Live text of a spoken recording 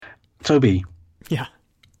Toby, Yeah.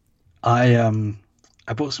 I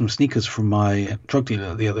bought some sneakers from my drug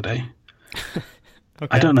dealer the other day. I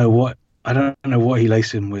Okay. don't know what I don't know what he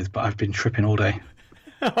laced him with, but I've been tripping all day.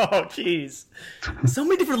 Oh, jeez. So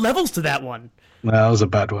many different levels to that one. No, that was a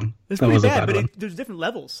bad one. It's That pretty was a bad, bad but one. there's different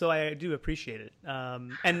levels, so I do appreciate it.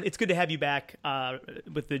 And it's good to have you back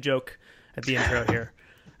with the joke at the intro here.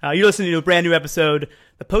 You're listening to a brand new episode,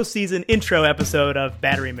 the postseason intro episode of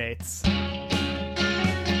Battery Mates.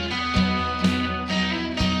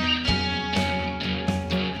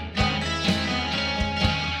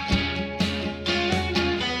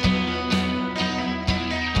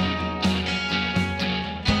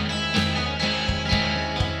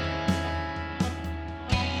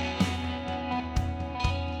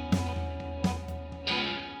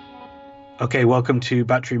 Okay, welcome to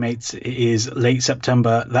Battery Mates. It is late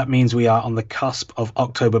September. That means we are on the cusp of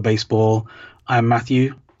October baseball. I'm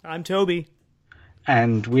Matthew, I'm Toby.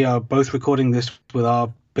 and we are both recording this with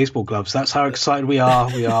our baseball gloves. That's how excited we are.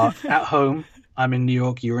 We are at home. I'm in New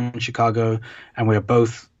York, you're in Chicago, and we are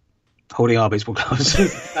both holding our baseball gloves.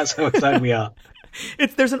 That's how excited we are.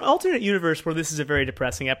 There's an alternate universe where this is a very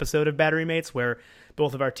depressing episode of Battery Mates, where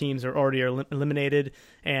both of our teams are already eliminated,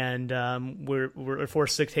 and we're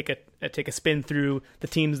forced to take a spin through the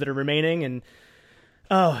teams that are remaining. And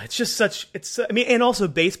it's just and also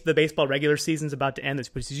the baseball regular season's about to end,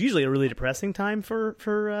 which is usually a really depressing time for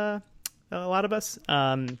a lot of us.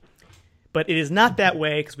 But it is not that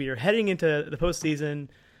way because we are heading into the postseason,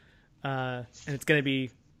 and it's going to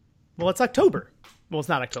be, well, it's October. Well, it's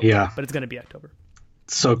not October, Yeah. but it's going to be October.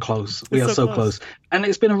 So close. We are so so close. close. And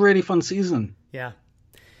it's been a really fun season. Yeah.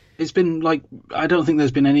 It's been I don't think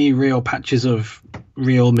there's been any real patches of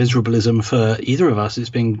real miserablism for either of us. It's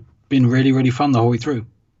been really, really fun the whole way through.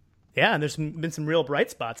 Yeah, and there's been some real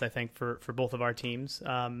bright spots, I think, for both of our teams.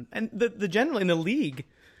 And the general in the league,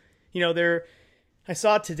 I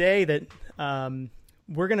saw today that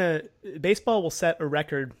baseball will set a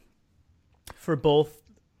record for both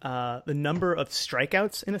the number of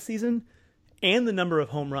strikeouts in a season and the number of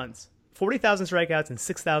home runs. 40,000 strikeouts and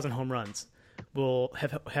 6,000 home runs will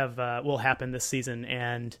happen this season,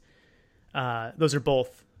 and those are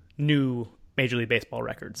both new Major League Baseball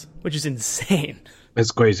records, which is insane.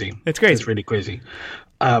 It's crazy. It's crazy. It's really crazy.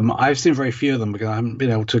 I've seen very few of them because I haven't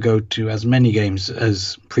been able to go to as many games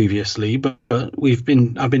as previously, but I've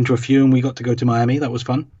been to a few, and we got to go to Miami. That was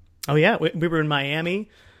fun. Oh yeah, we were in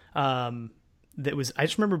Miami. I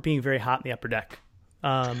just remember being very hot in the upper deck.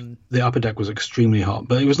 The upper deck was extremely hot,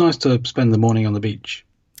 but it was nice to spend the morning on the beach.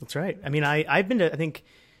 That's right. I mean, I've been to, I think,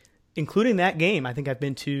 including that game, I think I've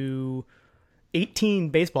been to 18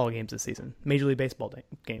 baseball games this season, Major League Baseball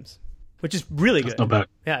games, which is really good. That's not bad.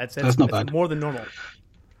 Yeah, it's not bad. More than normal.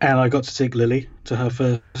 And I got to take Lily to her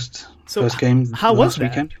first game how was last that?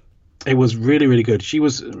 weekend. It was really, really good. She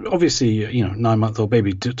was obviously, 9-month-old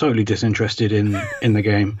baby, totally disinterested in the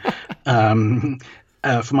game.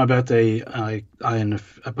 For my birthday, I and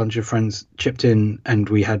a bunch of friends chipped in, and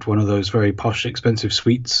we had one of those very posh, expensive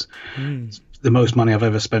suites. The most money I've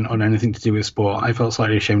ever spent on anything to do with sport. I felt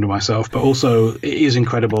slightly ashamed of myself, but also it is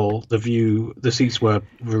incredible. The view, the seats were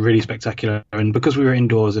really spectacular, and because we were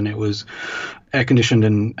indoors and it was air conditioned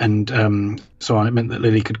and so on, it meant that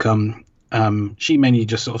Lily could come. She mainly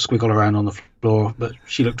just sort of squiggled around on the floor, but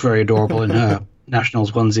she looked very adorable in her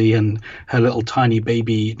Nationals onesie and her little tiny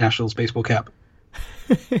baby Nationals baseball cap.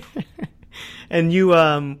 And you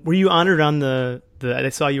were you honored on the I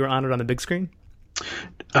saw you were honored on the big screen?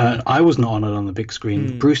 I was not honored on the big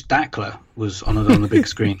screen. Bruce Dackler was honored on the big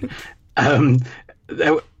screen.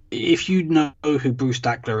 If you know who Bruce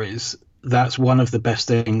Dackler is, that's one of the best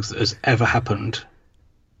things that has ever happened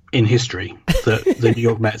in history, that the New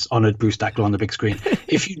York Mets honored Bruce Dackler on the big screen.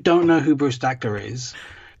 If you don't know who Bruce Dackler is,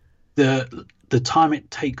 the time it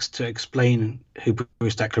takes to explain who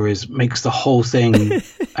Bruce Dackler is makes the whole thing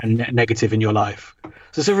a negative in your life.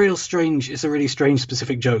 So it's a really strange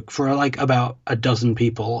specific joke for about a dozen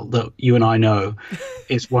people that you and I know.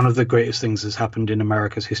 It's one of the greatest things that's happened in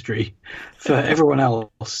America's history. For everyone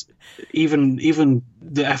else, even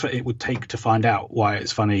the effort it would take to find out why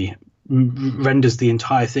it's funny renders the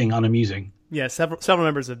entire thing unamusing. Yeah, several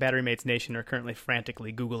members of Battery Mates Nation are currently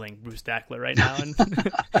frantically Googling Bruce Dackler right now, and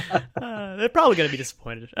they're probably going to be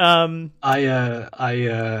disappointed. I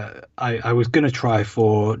was going to try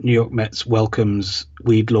for New York Mets welcomes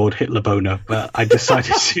Weed Lord Hitler boner, but I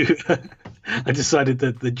decided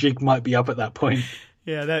that the jig might be up at that point.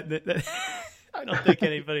 Yeah, that I don't think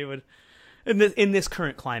anybody would in this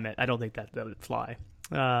current climate. I don't think that would fly.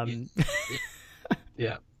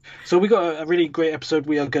 Yeah. So we got a really great episode.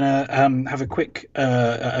 We are going to have a quick,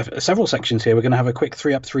 several sections here. We're going to have a quick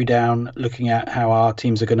 3 up, 3 down, looking at how our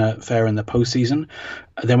teams are going to fare in the postseason.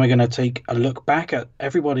 Then we're going to take a look back at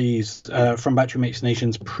everybody's from Battery Mates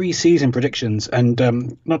Nation's preseason predictions,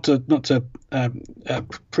 and not to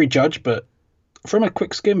prejudge, but from a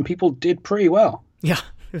quick skim, people did pretty well. Yeah,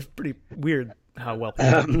 it was pretty weird how well.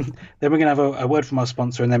 Then we're going to have a word from our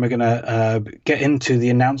sponsor, and then we're going to get into the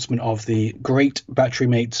announcement of the Great Battery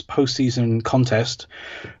Mates postseason contest,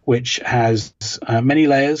 which has many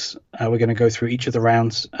layers. We're going to go through each of the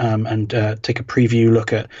rounds and take a preview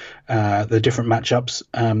look at the different matchups,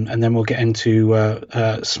 and then we'll get into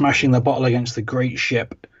smashing the bottle against the Great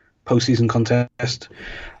Ship postseason contest.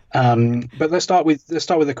 But let's start with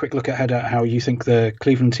a quick look ahead at how you think the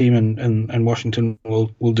Cleveland team and Washington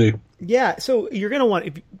will do. Yeah, so you're gonna want,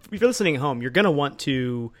 if you're listening at home, you're gonna want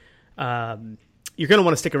to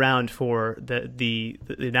stick around for the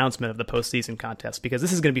announcement of the postseason contest, because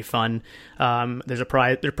this is gonna be fun. There are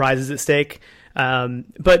prizes at stake. So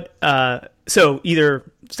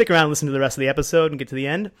either stick around and listen to the rest of the episode and get to the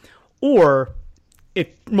end, or if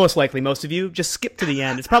most likely most of you just skip to the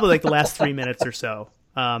end. It's probably like the last 3 minutes or so.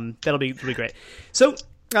 That'll be really great. So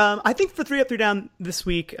I think for 3 up, 3 down this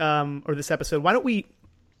week, or this episode, why don't we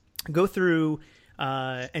go through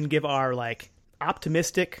and give our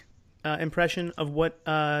optimistic impression of what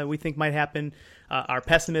we think might happen, our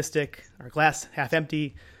pessimistic, our glass half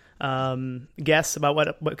empty guess about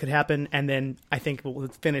what could happen, and then I think we'll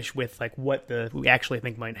finish with what we actually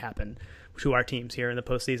think might happen to our teams here in the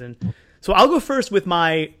postseason. So I'll go first with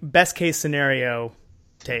my best case scenario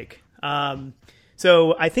take.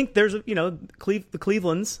 So I think there's the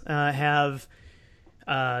Clevelands have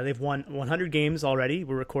they've won 100 games already.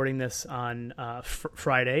 We're recording this on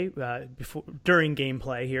Friday during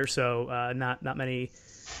gameplay here, so not many.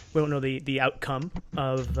 We don't know the outcome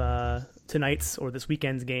of tonight's or this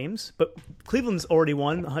weekend's games, but Cleveland's already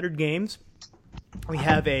won 100 games. We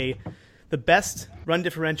have the best run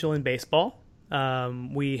differential in baseball.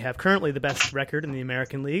 We have currently the best record in the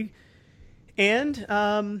American League, and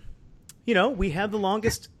we have the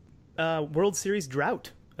longest World Series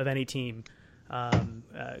drought of any team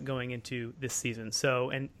going into this season.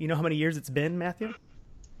 So, and you know how many years it's been, Matthew?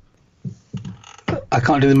 I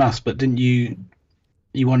can't do the maths, but didn't you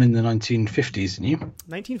won in the 1950s, didn't you?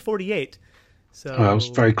 1948. So I was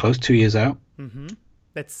very close, 2 years out. Mm-hmm.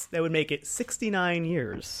 That would make it 69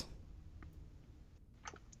 years.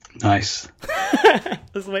 Nice. I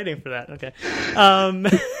was waiting for that. Okay.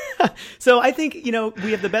 So I think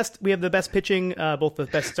we have the best pitching, both the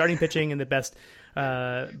best starting pitching and the best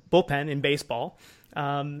bullpen in baseball.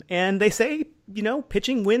 And they say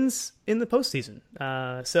pitching wins in the postseason.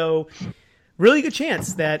 So really good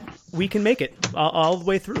chance that we can make it all the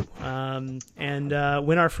way through and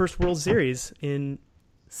win our first World Series in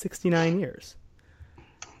 69 years.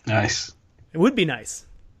 Nice. It would be nice,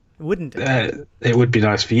 wouldn't it? It would be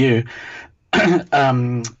nice for you.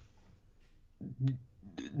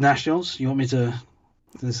 Nationals, you want me to?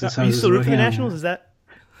 Are you still rooting for the Nationals? Is that?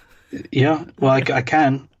 Yeah, well, I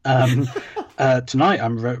can. Tonight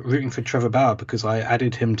I'm rooting for Trevor Bauer because I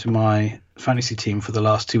added him to my fantasy team for the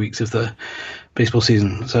last 2 weeks of the baseball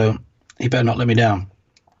season. So he better not let me down.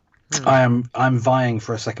 I'm vying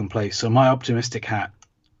for a second place. So my optimistic hat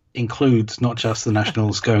includes not just the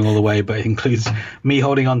Nationals going all the way, but it includes me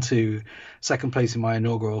holding on to second place in my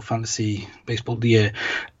inaugural fantasy baseball of the year.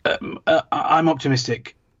 I'm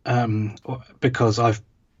optimistic because I've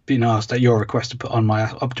been asked at your request to put on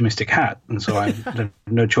my optimistic hat, and so I have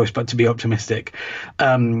no choice but to be optimistic.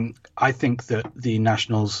 I think that the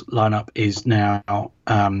Nationals lineup is now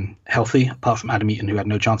healthy, apart from Adam Eaton, who had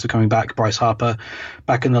no chance of coming back. Bryce Harper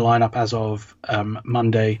back in the lineup as of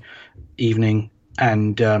Monday evening.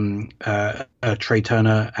 And Trey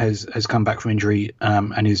Turner has come back from injury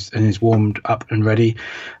and is warmed up and ready.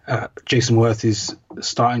 Jason Worth is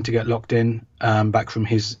starting to get locked in back from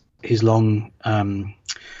his long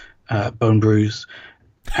bone bruise,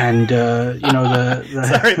 and sorry,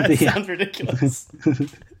 that sounds ridiculous.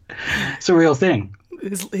 It's a real thing.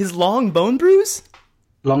 His long bone bruise.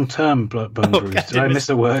 Long-term bone bruise. God, Did I miss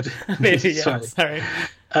a word? Maybe, yeah. Sorry.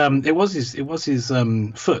 It was his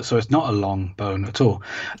foot, so it's not a long bone at all.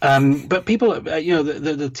 But people,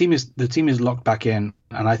 the team is locked back in,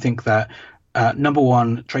 and I think that number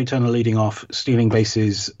one, Trey Turner leading off, stealing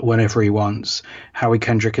bases whenever he wants. Howie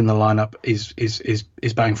Kendrick in the lineup is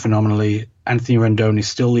batting phenomenally. Anthony Rendon is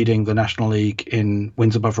still leading the National League in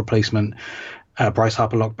wins above replacement. Bryce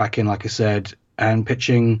Harper locked back in, like I said, and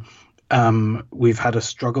pitching. we've had a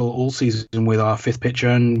struggle all season with our fifth pitcher,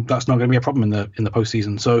 and that's not going to be a problem in the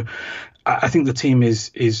postseason. So I think the team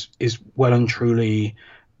is well and truly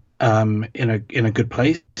in a good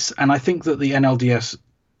place, and I think that the NLDS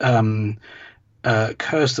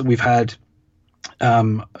curse that we've had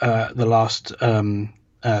the last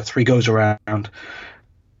three goes around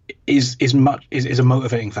is a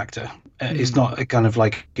motivating factor. It's not a kind of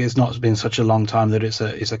like, it's not been such a long time that it's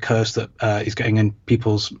a curse that is getting in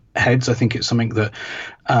people's heads. I think it's something that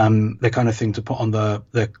the kind of thing to put on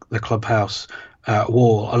the clubhouse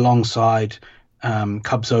wall alongside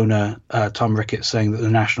Cubs owner Tom Ricketts saying that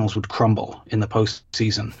the Nationals would crumble in the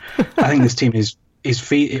postseason. I think this team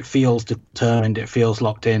it feels determined, it feels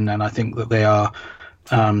locked in, and I think that they are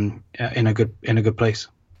in a good place.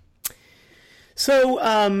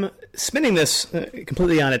 So, spinning this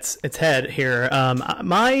completely on its head here,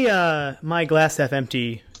 my glass half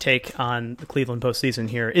empty take on the Cleveland postseason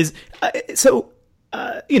here is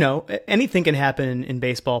anything can happen in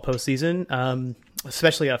baseball postseason,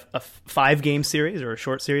 especially a 5-game series or a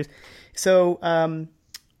short series. So,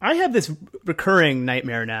 I have this recurring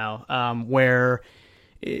nightmare now, where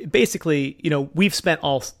basically, we've spent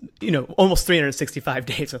almost 365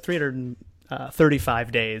 days, so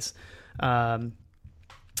 335 days,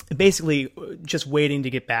 basically just waiting to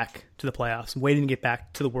get back to the playoffs, waiting to get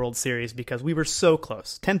back to the World Series because we were so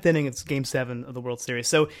close. 10th inning, it's Game 7 of the World Series.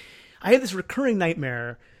 So I had this recurring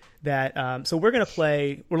nightmare that so we're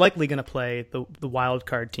likely going to play the wild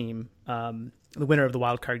card team, the winner of the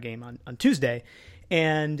wild card game on Tuesday.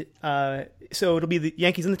 And so it'll be the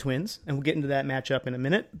Yankees and the Twins, and we'll get into that matchup in a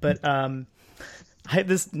minute. But I had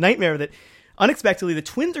this nightmare that unexpectedly the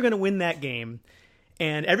Twins are going to win that game.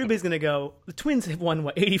 And everybody's going to go, the Twins have won,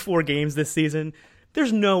 84 games this season?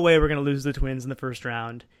 There's no way we're going to lose the Twins in the first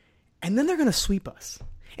round. And then they're going to sweep us.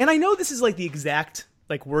 And I know this is like the exact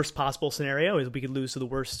worst possible scenario, is we could lose to the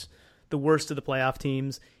worst of the playoff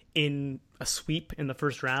teams in a sweep in the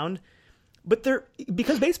first round. But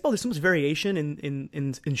because baseball, there's so much variation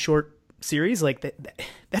in short series,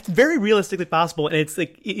 that's very realistically possible. And it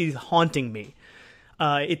is haunting me.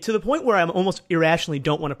 To the point where I'm almost irrationally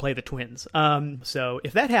don't want to play the Twins. So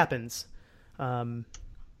if that happens, good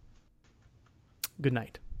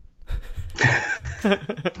night. All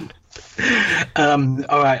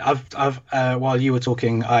right. I've while you were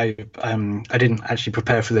talking, I didn't actually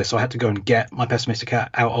prepare for this, so I had to go and get my pessimistic hat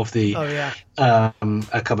out of the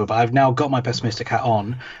cupboard. But I've now got my pessimistic hat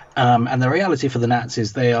on, and the reality for the Nats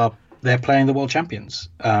is they're playing the world champions,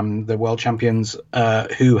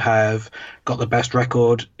 who have got the best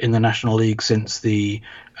record in the National League since the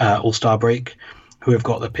All-Star break, who have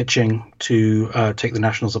got the pitching to take the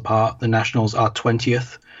Nationals apart. The Nationals are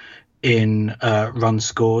 20th in runs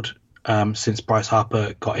scored since Bryce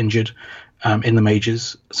Harper got injured in the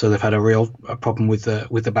majors. So they've had a real problem with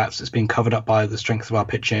the bats that's been covered up by the strength of our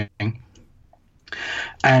pitching.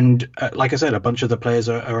 And like I said, a bunch of the players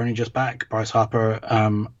are only just back. Bryce Harper,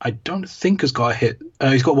 I don't think has got a hit.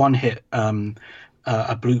 He's got one hit, a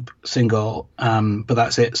bloop single, but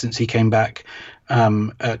that's it since he came back.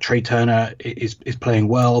 Trey Turner is playing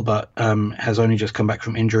well, but has only just come back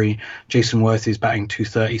from injury. Jason Worth is batting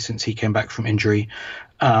 .230 since he came back from injury.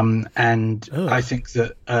 I think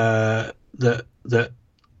that the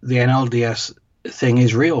NLDS thing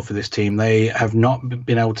is real for this team. They have not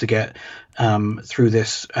been able to get through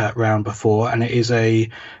this round before, and it is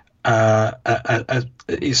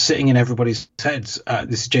is sitting in everybody's heads.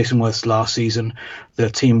 This is Jason Worth's last season. The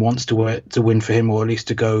team wants to win for him, or at least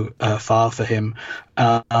to go far for him.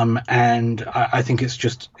 And I think it's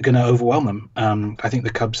just going to overwhelm them. I think the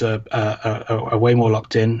Cubs are way more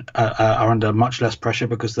locked in, are under much less pressure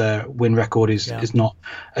because their win record is not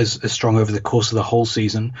as strong over the course of the whole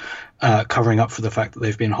season, covering up for the fact that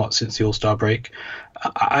they've been hot since the All-Star break.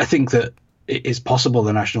 I think that it's possible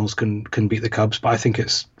the Nationals can beat the Cubs, but I think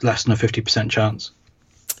it's less than a 50% chance.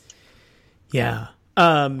 Yeah.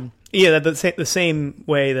 The same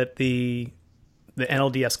way that the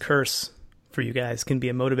NLDS curse for you guys can be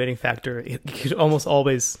a motivating factor. It could almost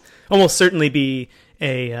certainly be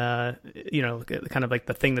a kind of like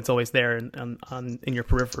the thing that's always there in your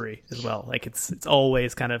periphery as well. Like it's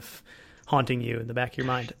always kind of haunting you in the back of your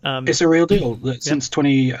mind. It's a real deal. Since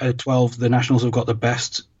 2012, the Nationals have got the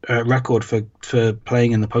best record for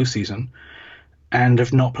playing in the postseason, and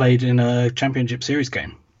have not played in a championship series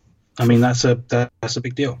game. I mean, that's a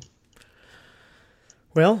big deal.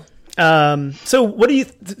 Well, so what do you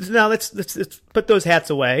now? Let's put those hats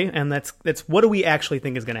away, and that's what do we actually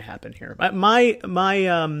think is going to happen here? My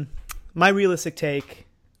realistic take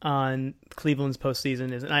on Cleveland's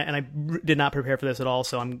postseason is, and I did not prepare for this at all,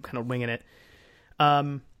 so I'm kind of winging it.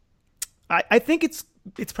 I think it's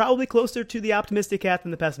probably closer to the optimistic hat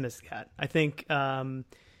than the pessimistic hat. I think, look,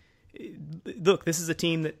 this is a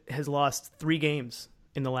team that has lost 3 games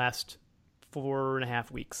in the last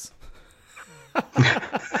 4.5 weeks.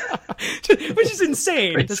 Which is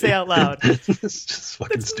insane to say out loud. It's just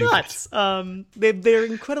fucking stupid. Nuts. They're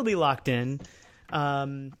incredibly locked in.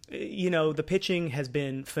 The pitching has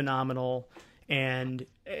been phenomenal, and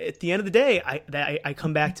at the end of the day, I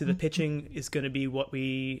come back to the pitching is going to be what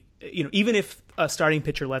we, even if a starting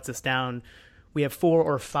pitcher lets us down, we have 4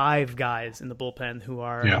 or 5 guys in the bullpen who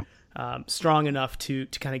are strong enough to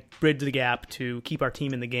kind of bridge the gap to keep our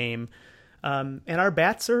team in the game. And our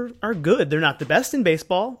bats are good. They're not the best in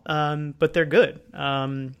baseball, but they're good.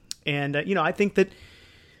 I think that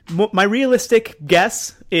my realistic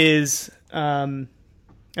guess is, and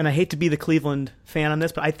I hate to be the Cleveland fan on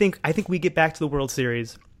this, but I think we get back to the World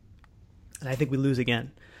Series, and I think we lose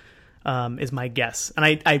again, is my guess. And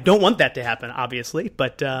I don't want that to happen, obviously,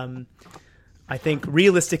 but I think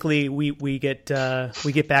realistically we get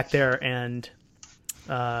back there, and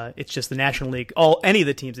it's just the National League. Any of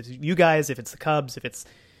the teams, if it's you guys, if it's the Cubs, if it's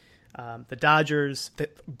the Dodgers, the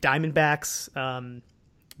Diamondbacks,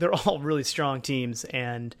 they're all really strong teams,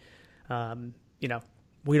 and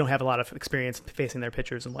we don't have a lot of experience facing their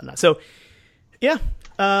pitchers and whatnot. So, yeah,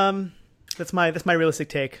 that's my realistic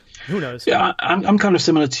take. Who knows? Yeah, I'm kind of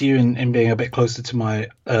similar to you in being a bit closer to my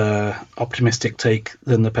optimistic take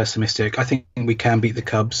than the pessimistic. I think we can beat the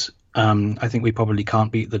Cubs. I think we probably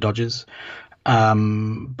can't beat the Dodgers.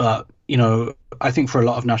 But I think for a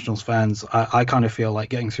lot of Nationals fans, I kind of feel like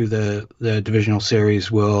getting through the divisional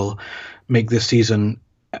series will make this season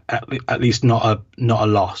at least not a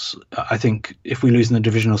loss. I think if we lose in the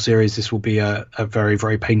divisional series, this will be a very,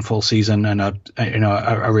 very painful season and a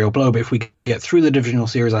real blow. But if we get through the divisional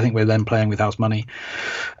series, I think we're then playing with house money.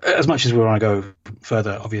 As much as we want to go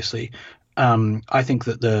further, obviously, I think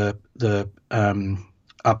that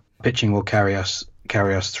our pitching will carry us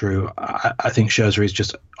through. I think Scherzer is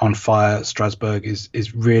just on fire. Strasburg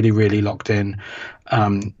is really, really locked in.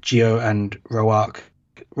 Gio and Roark,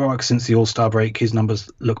 since the All-Star break, his numbers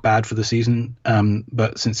look bad for the season.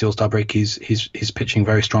 But since the All-Star break, he's pitching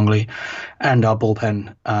very strongly. And our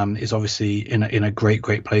bullpen is obviously in a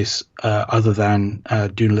great place. Other than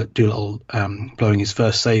Doolittle blowing his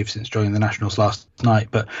first save since joining the Nationals last night.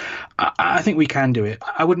 But I think we can do it.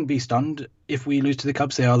 I wouldn't be stunned if we lose to the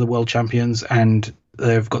Cubs. They are the world champions, and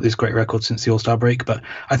they've got this great record since the All-Star break. But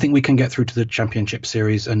I think we can get through to the championship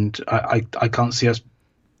series, and I can't see us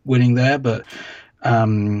winning there, but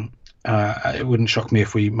it wouldn't shock me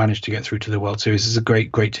if we managed to get through to the World Series. It's a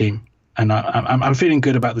great team, and I'm feeling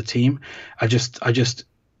good about the team.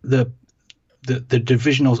 The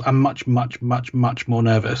divisionals, I'm much more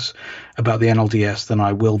nervous about the NLDS than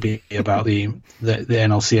I will be about the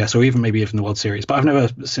NLCS, or even the World Series. But I've never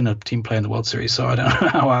seen a team play in the World Series, so I don't know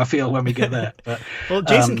how I feel when we get there. But, well,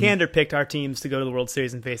 Jason Kander picked our teams to go to the World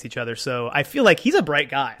Series and face each other, so I feel like he's a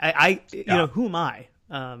bright guy. Who am I?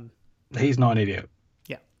 He's not an idiot.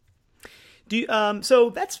 Yeah.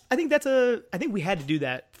 So I think we had to do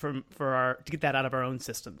that to get that out of our own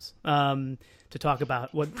systems. To talk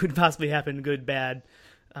about what could possibly happen, good, bad,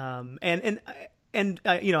 and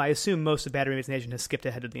I assume most of Battery Mates Nation has skipped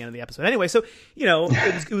ahead to the end of the episode anyway. So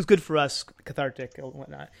it was good for us, cathartic and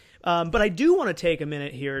whatnot. But I do want to take a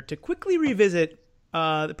minute here to quickly revisit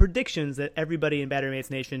the predictions that everybody in Battery Mates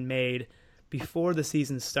Nation made before the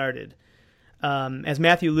season started. As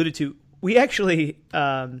Matthew alluded to, we actually we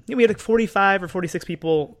had like 45 or 46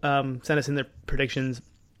 people send us in their predictions,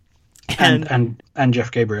 and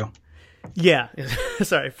Jeff Gabriel. Yeah,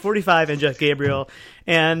 sorry, 45 and Jeff Gabriel,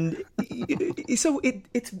 and so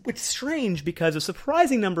it's strange because a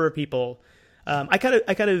surprising number of people. I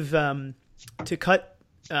kind of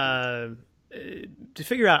to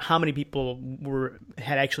figure out how many people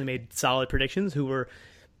had actually made solid predictions who were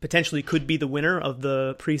potentially could be the winner of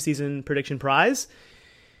the preseason prediction prize.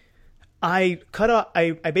 I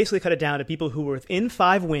basically cut it down to people who were within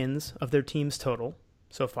 5 wins of their team's total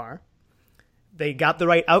so far. They got the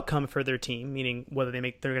right outcome for their team, meaning whether they're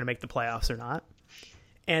going to make the playoffs or not.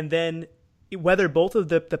 And then whether both of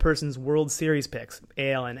the person's World Series picks,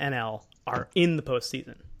 AL and NL, are in the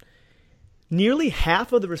postseason. Nearly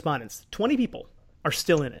half of the respondents, 20 people, are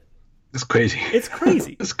still in it. It's crazy. It's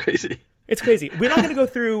crazy. It's crazy. It's crazy. We're not going to go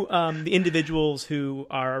through the individuals who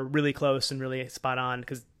are really close and really spot on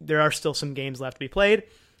because there are still some games left to be played.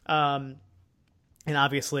 And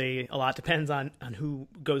obviously, a lot depends on who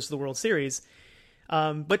goes to the World Series.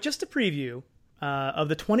 But just a preview of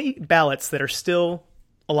the 20 ballots that are still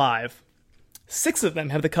alive, 6 of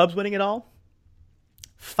them have the Cubs winning it all.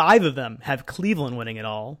 5 of them have Cleveland winning it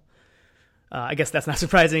all. I guess that's not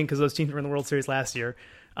surprising because those teams were in the World Series last year.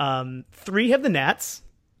 3 have the Nats.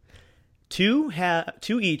 2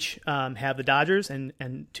 each have the Dodgers,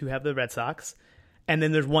 and 2 have the Red Sox. And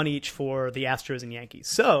then there's 1 each for the Astros and Yankees.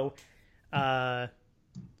 So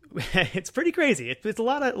it's pretty crazy. It's a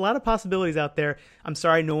lot of possibilities out there. I'm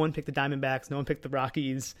sorry, no one picked the Diamondbacks. No one picked the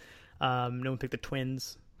Rockies. No one picked the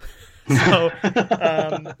Twins. So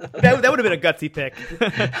that would have been a gutsy pick.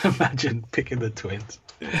 Imagine picking the Twins.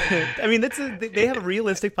 I mean, they have a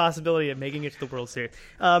realistic possibility of making it to the World Series.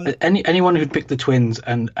 Anyone who'd picked the Twins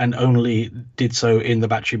and only did so in the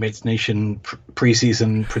Battery Mates Nation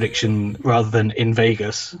preseason prediction rather than in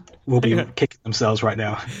Vegas will be kicking themselves right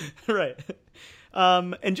now. Right.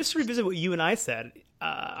 And just to revisit what you and I said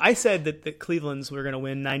that the Cleveland's were going to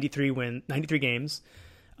win 93 games.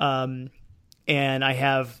 And I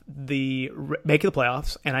have the making the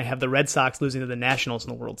playoffs, and I have the Red Sox losing to the Nationals in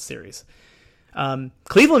the World Series.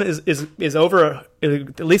 Cleveland is over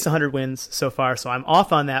at least 100 wins so far, so I'm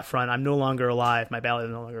off on that front. I'm no longer alive. My ballot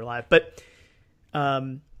is no longer alive. But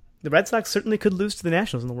the Red Sox certainly could lose to the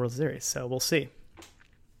Nationals in the World Series, so we'll see.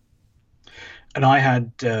 And I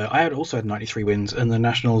had also had 93 wins, and the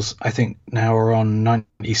Nationals I think now are on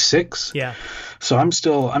 96. Yeah. So I'm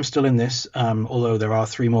still in this. Although there are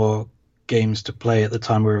 3 more games to play at the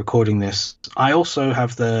time we're recording this. I also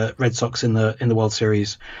have the Red Sox in the World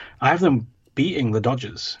Series. I have them beating the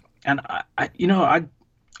Dodgers, and I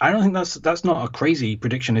don't think that's not a crazy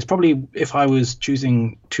prediction. It's probably, if I was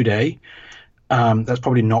choosing today, that's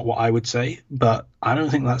probably not what I would say, but I don't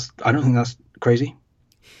think that's crazy.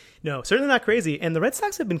 No, certainly not crazy. And the Red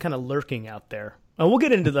Sox have been kind of lurking out there. We'll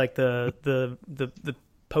get into like the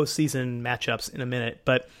postseason matchups in a minute,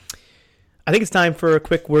 but I think it's time for a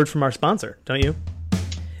quick word from our sponsor, don't you?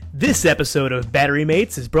 This episode of Battery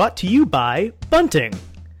Mates is brought to you by bunting.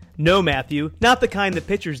 No, Matthew, not the kind that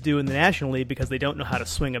pitchers do in the National League because they don't know how to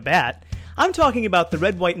swing a bat. I'm talking about the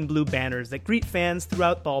red, white, and blue banners that greet fans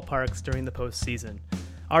throughout ballparks during the postseason.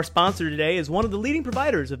 Our sponsor today is one of the leading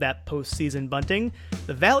providers of that postseason bunting,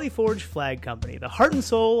 the Valley Forge Flag Company, the heart and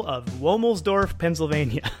soul of Womelsdorf,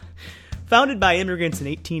 Pennsylvania. Founded by immigrants in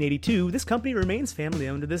 1882, this company remains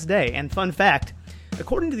family-owned to this day. And fun fact,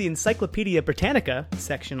 according to the Encyclopedia Britannica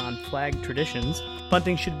section on flag traditions,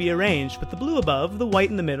 bunting should be arranged with the blue above, the white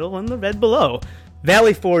in the middle, and the red below.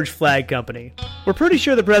 Valley Forge Flag Company. We're pretty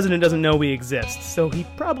sure the president doesn't know we exist, so he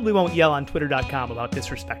probably won't yell on Twitter.com about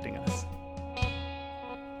disrespecting us.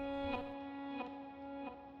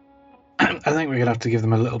 I think we're gonna have to give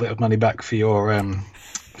them a little bit of money back for your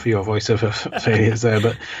voiceover failures there,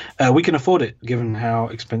 but we can afford it given how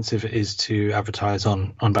expensive it is to advertise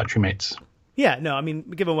on Battery Mates. Yeah, no, I mean,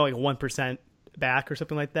 we give them like 1% back or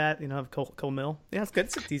something like that. A couple mil. Yeah, it's good.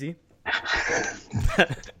 It's easy.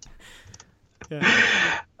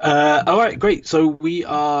 Yeah. All right, great. So we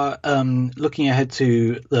are looking ahead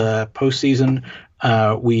to the postseason.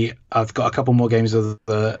 I've got a couple more games of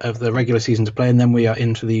the regular season to play, and then we are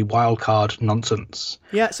into the wild card nonsense.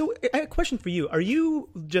 Yeah. So I have a question for you. Are you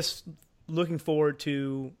just looking forward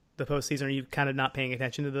to the postseason? Are you kind of not paying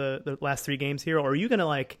attention to the last 3 games here, or are you going to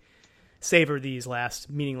like savor these last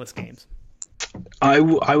meaningless games? I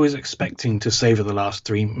was expecting to savor the last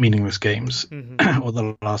 3 meaningless games, or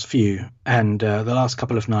the last few, and the last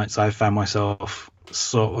couple of nights I found myself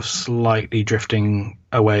sort of slightly drifting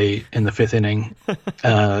away in the 5th inning,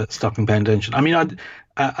 stopping paying attention. I mean,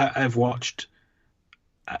 I've watched,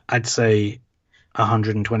 I'd say,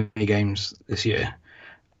 120 games this year,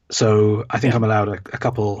 so I think I'm allowed a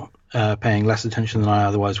couple paying less attention than I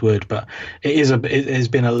otherwise would, but it has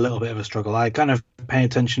been a little bit of a struggle. I kind of pay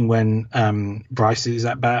attention when Bryce is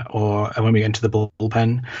at bat or when we get into the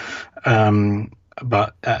bullpen,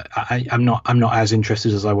 but I'm not as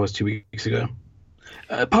interested as I was 2 weeks ago.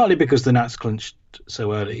 Partly because the Nats clinched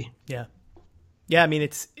so early. Yeah. I mean,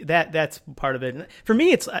 it's that's part of it. For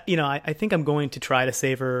me, it's I think I'm going to try to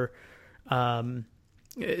savor the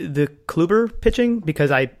Kluber pitching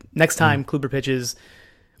because next time Kluber pitches.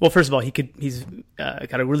 Well, first of all, he's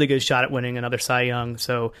got a really good shot at winning another Cy Young.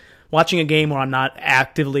 So watching a game where I'm not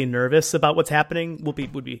actively nervous about what's happening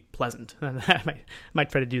would be pleasant. I might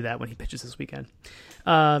try to do that when he pitches this weekend.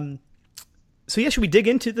 So yeah, should we dig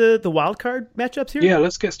into the wild card matchups here? Yeah,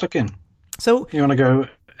 let's get stuck in. So you want to go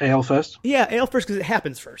AL first? Yeah, AL first because it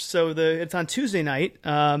happens first. So it's on Tuesday night,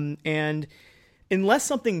 and unless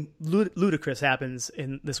something ludicrous happens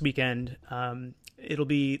in this weekend, it'll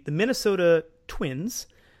be the Minnesota Twins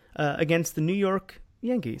against the New York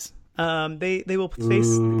Yankees. They will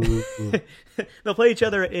face they'll play each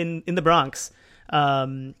other in the Bronx,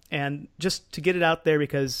 and just to get it out there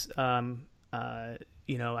because I'm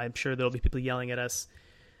sure there'll be people yelling at us.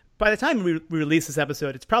 by the time we release this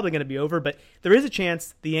episode, it's probably going to be over, but there is a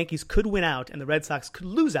chance the Yankees could win out and the Red Sox could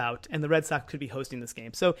lose out, and the Red Sox could be hosting this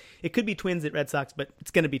game. So it could be Twins at Red Sox, but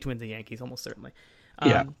it's going to be Twins at Yankees almost certainly.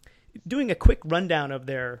 Yeah. Doing a quick rundown of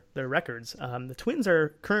their records, the Twins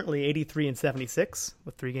are currently 83-76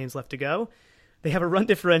 with 3 games left to go. They have a run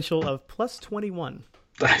differential of plus 21.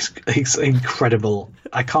 It's incredible.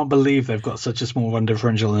 I can't believe they've got such a small run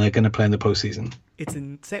differential and they're going to play in the postseason. It's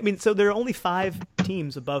insane. I mean, so there are only 5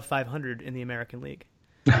 teams above 500 in the American League.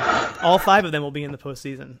 All 5 of them will be in the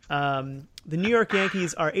postseason. The New York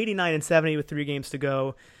Yankees are 89-70 with 3 games to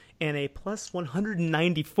go, and a plus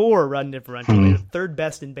 194 run differential. They're third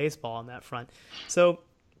best in baseball on that front. So,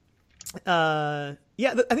 I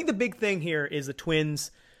think the big thing here is the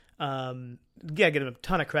Twins. Give them a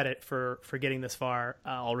ton of credit for getting this far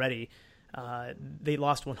already. They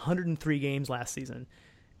lost 103 games last season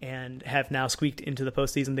and have now squeaked into the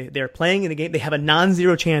postseason. They're playing in a game. They have a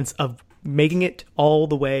non-zero chance of making it all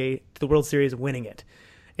the way to the World Series and winning it.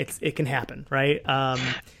 It can happen, right?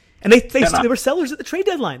 And they were sellers at the trade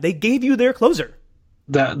deadline. They gave you their closer.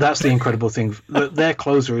 That's the incredible thing. Their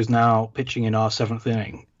closer is now pitching in our 7th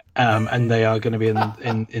inning. And they are going to be in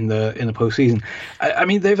the postseason. I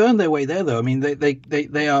mean, they've earned their way there, though. I mean,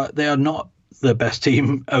 they are not the best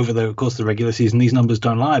team over the course of the regular season. These numbers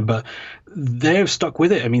don't lie, but they're stuck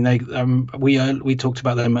with it. I mean, we talked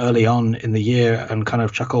about them early on in the year and kind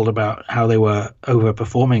of chuckled about how they were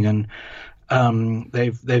overperforming, and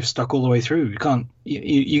they've stuck all the way through.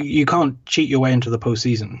 You can't cheat your way into the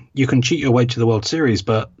postseason. You can cheat your way to the World Series,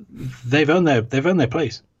 but they've earned their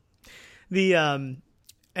place.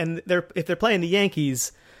 And if they're playing the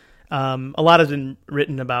Yankees, a lot has been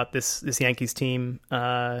written about this Yankees team.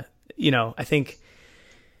 I think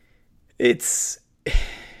it's going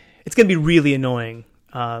to be really annoying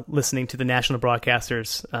listening to the national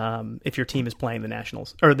broadcasters if your team is playing the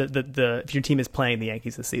Nationals, or if your team is playing the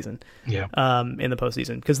Yankees this season. Yeah. In the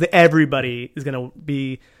postseason, because everybody is going to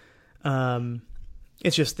be.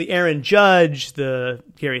 It's just the Aaron Judge, the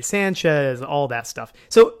Gary Sanchez, all that stuff.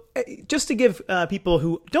 So just to give people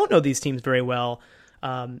who don't know these teams very well,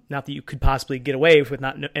 not that you could possibly get away with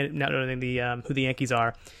not knowing who the Yankees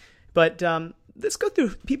are, but let's go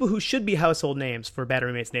through people who should be household names for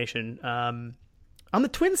Battery Mates Nation. On the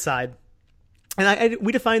Twins side, and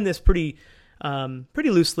we defined this pretty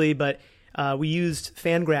loosely, but we used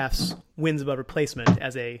Fangraphs wins above replacement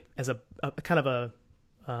as a kind of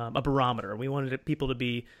a barometer. We wanted people to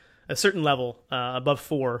be a certain level above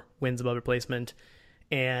 4 wins above replacement,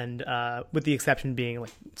 and with the exception being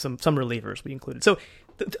like some relievers we included. So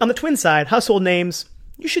on the Twins side, household names,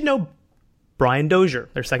 you should know Brian Dozier,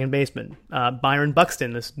 their second baseman, Byron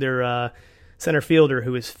Buxton, their center fielder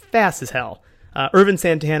who is fast as hell, Irvin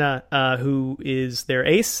Santana, who is their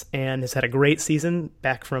ace and has had a great season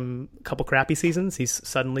back from a couple crappy seasons. He's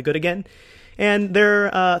suddenly good again. And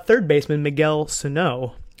their third baseman, Miguel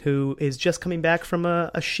Sano, who is just coming back from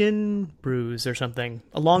a shin bruise or something,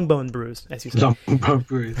 a long bone bruise, as you said. Long bone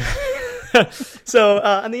bruise. So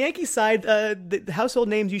on the Yankees side, the household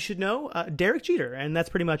names you should know, Derek Jeter, and that's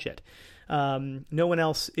pretty much it. No one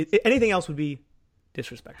else. Anything else would be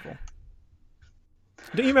disrespectful.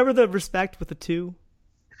 Don't you remember the respect with the 2?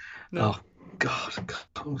 No. Oh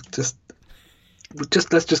God! Just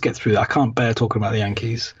let's just get through that. I can't bear talking about the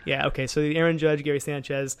Yankees. Yeah. Okay. So Aaron Judge, Gary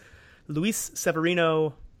Sanchez, Luis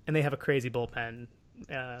Severino, and they have a crazy bullpen.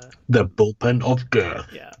 The bullpen of death.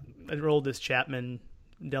 Yeah. Aroldis Chapman,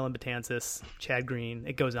 Dylan Betances, Chad Green.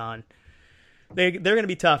 It goes on. They're going to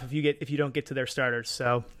be tough if you don't get to their starters.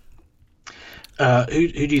 So, who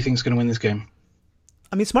do you think is going to win this game?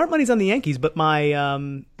 I mean, smart money's on the Yankees, but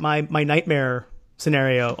my nightmare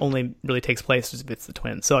scenario only really takes place if it's the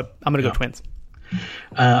Twins. So I'm going to go Twins.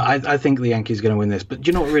 I think the Yankees are going to win this. But do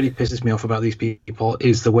you know what really pisses me off about these people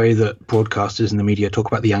is the way that broadcasters and the media talk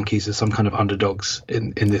about the Yankees as some kind of underdogs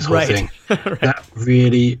in this whole thing. Right. That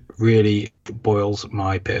really, really boils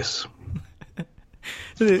my piss.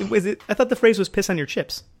 I thought the phrase was piss on your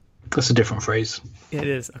chips. That's a different phrase. It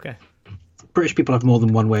is. Okay. British people have more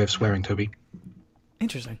than one way of swearing, Toby.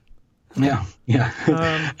 Interesting. Yeah.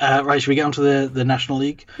 Right, should we get on to the National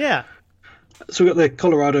League? Yeah. So we've got the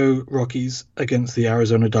Colorado Rockies against the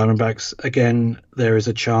Arizona Diamondbacks. Again, there is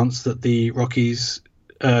a chance that the Rockies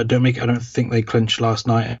don't make it. I don't think they clinched last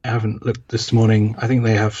night. I haven't looked this morning. I think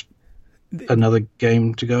they have another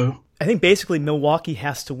game to go. I think basically Milwaukee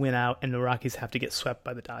has to win out and the Rockies have to get swept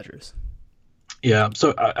by the Dodgers. Yeah,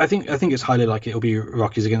 so I think it's highly likely it'll be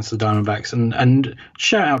Rockies against the Diamondbacks, and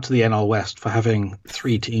shout out to the NL West for having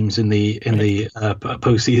three teams in the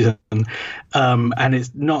postseason, and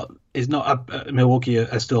it's not Milwaukee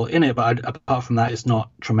are still in it, but apart from that, it's not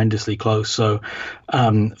tremendously close. So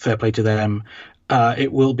fair play to them.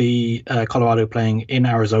 It will be Colorado playing in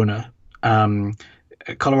Arizona.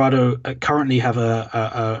 Colorado currently have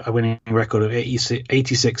a winning record of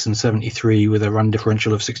 86 and 73 with a run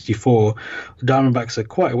differential of 64. The Diamondbacks are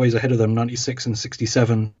quite a ways ahead of them, 96 and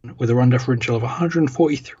 67 with a run differential of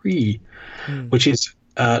 143, which is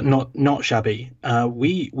not shabby.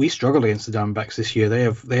 We struggle against the Diamondbacks this year.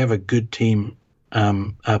 They have a good team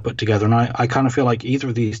put together, and I kind of feel like either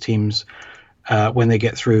of these teams, when they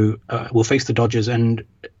get through, will face the Dodgers, and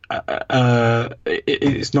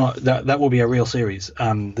it's not that will be a real series.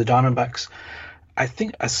 The Diamondbacks, I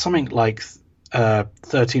think, are something like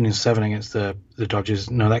 13-7 against the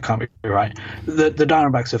Dodgers. No, that can't be right. The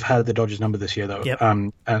Diamondbacks have had the Dodgers number this year, though, Yep.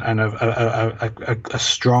 and a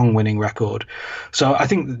strong winning record. So I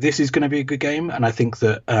think this is going to be a good game, and I think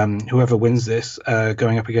that whoever wins this,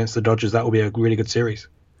 going up against the Dodgers, that will be a really good series.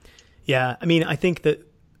 Yeah, I mean, I think that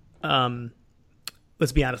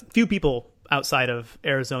let's be honest, few people outside of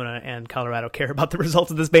Arizona and Colorado care about the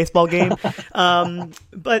results of this baseball game.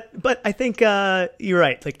 But I think you're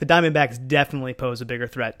right. Like the Diamondbacks definitely pose a bigger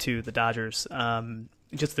threat to the Dodgers.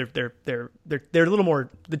 Just they're a little more.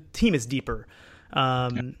 The team is deeper.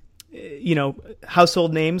 You know,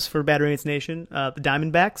 household names for Bad Roommates Nation. The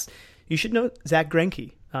Diamondbacks. You should know Zach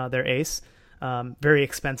Greinke, their ace. Very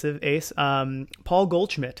expensive ace. Paul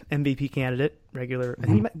Goldschmidt, MVP candidate, regular. I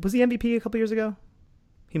think was he MVP a couple years ago?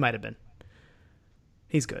 He might have been.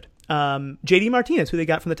 He's good. JD Martinez, who they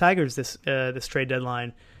got from the Tigers this trade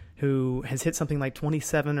deadline, who has hit something like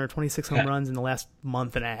 27 or 26 home runs in the last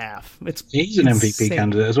month and a half. He's an MVP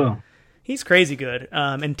candidate as well. He's crazy good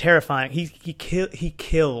and terrifying. He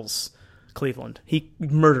kills Cleveland. He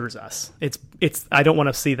murders us. It's. I don't want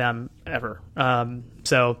to see them ever.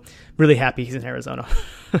 So really happy he's in Arizona.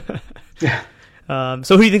 Yeah.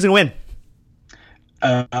 So who do you think's gonna win?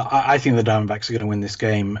 I think the Diamondbacks are going to win this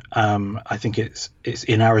game. I think it's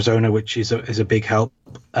in Arizona, which is a big help.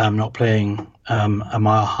 Not playing a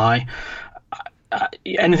mile high.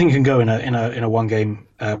 Anything can go in a one game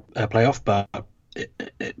playoff, but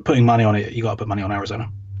putting money on it, you got to put money on Arizona.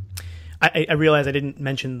 I realize I didn't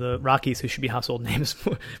mention the Rockies, who should be household names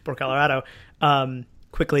for Colorado.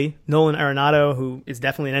 Quickly, Nolan Arenado, who is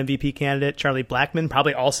definitely an MVP candidate. Charlie Blackmon,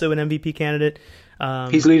 probably also an MVP candidate.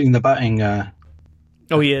 He's leading the batting.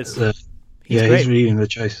 He is. He's leading the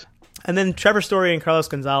chase. And then Trevor Story and Carlos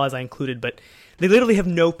Gonzalez I included, but they literally have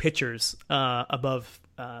no pitchers above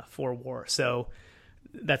 4 WAR. So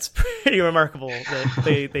that's pretty remarkable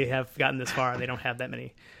that they have gotten this far and they don't have that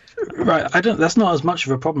many. Right. That's not as much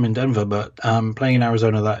of a problem in Denver, but playing in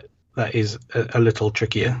Arizona, that is a little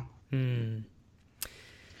trickier.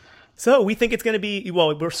 So we think it's going to be,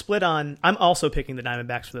 well, we're split on, I'm also picking the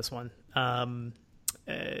Diamondbacks for this one.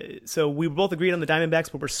 So we both agreed on the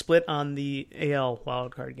Diamondbacks, but we're split on the AL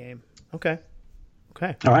wildcard game. Okay.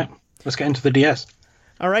 All right. Let's get into the DS.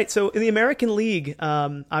 All right. So in the American League,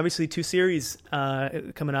 obviously 2 series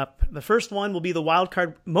coming up. The first one will be the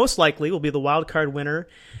wildcard, most likely will be the wildcard winner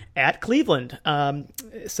at Cleveland.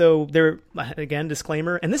 So there, again,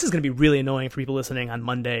 disclaimer, and this is going to be really annoying for people listening on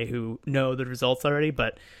Monday who know the results already,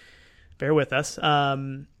 but bear with us.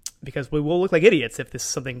 Because we will look like idiots if this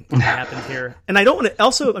something happens here. And I don't want to.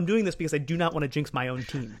 Also, I'm doing this because I do not want to jinx my own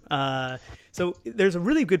team. So there's a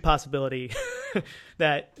really good possibility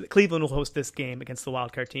that Cleveland will host this game against the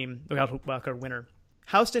wildcard team, the wildcard winner.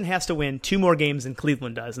 Houston has to win 2 more games than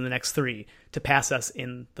Cleveland does in the next 3 to pass us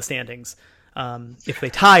in the standings. If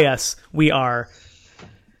they tie us, we win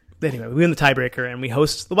the tiebreaker and we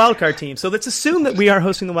host the wildcard team. So let's assume that we are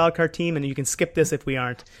hosting the wildcard team, and you can skip this if we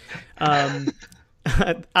aren't.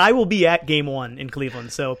 I will be at game 1 in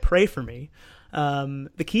Cleveland, so pray for me.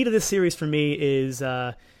 The key to this series for me is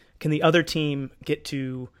can the other team get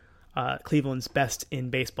to Cleveland's best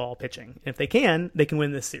in baseball pitching? If they can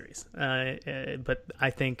win this series. But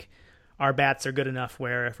I think our bats are good enough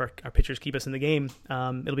where if our pitchers keep us in the game,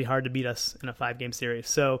 it'll be hard to beat us in a 5-game series.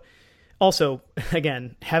 So also,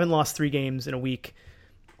 again, haven't lost 3 games in a week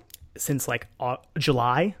since like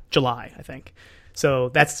July, I think.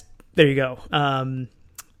 So there you go.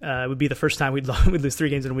 It would be the first time we'd lose 3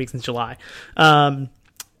 games in a week since July.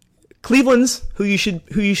 Cleveland's who you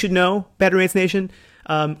should know, Bad Roommates Nation.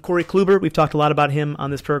 Corey Kluber, we've talked a lot about him on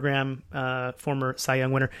this program, former Cy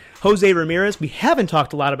Young winner. Jose Ramirez, we haven't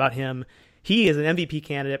talked a lot about him. he is an MVP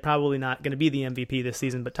candidate, probably not going to be the MVP this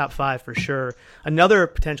season, but top 5 for sure. Another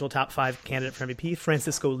potential top 5 candidate for MVP,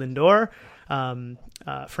 Francisco Lindor,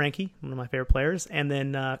 Frankie, one of my favorite players, and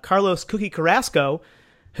then Carlos Cookie Carrasco,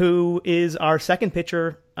 who is our second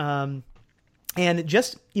pitcher. And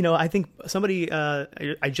just, I think somebody,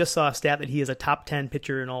 I just saw a stat that he is a top 10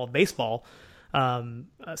 pitcher in all of baseball,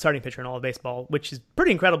 starting pitcher in all of baseball, which is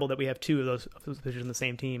pretty incredible that we have 2 of those pitchers in the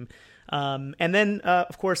same team. And then,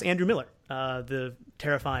 of course, Andrew Miller, the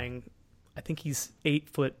terrifying, I think he's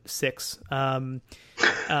 8'6",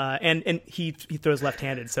 and he throws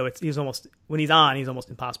left-handed, so he's almost, when he's on, he's almost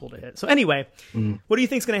impossible to hit. So anyway, what do you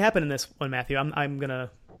think is going to happen in this one, Matthew? I'm going to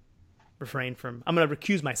I'm going to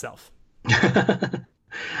recuse myself.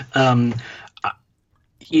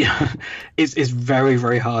 It's very,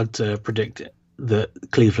 very hard to predict that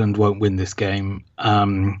Cleveland won't win this game.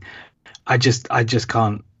 I just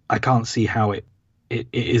can't see how it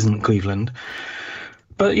isn't Cleveland.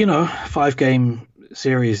 But 5-game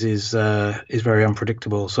series is very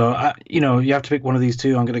unpredictable. So you have to pick one of these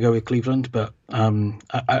two. I'm going to go with Cleveland, but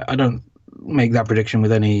I don't make that prediction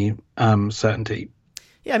with any certainty.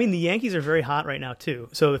 Yeah, I mean, the Yankees are very hot right now, too.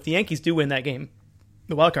 So if the Yankees do win that game,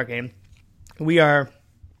 the wildcard game,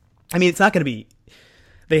 it's not going to be...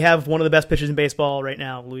 They have one of the best pitchers in baseball right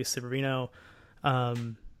now, Luis Severino,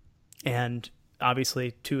 and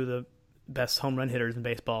obviously 2 of the best home run hitters in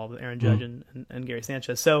baseball, Aaron Judge and Gary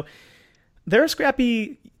Sanchez. So they're a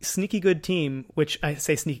scrappy, sneaky good team, which I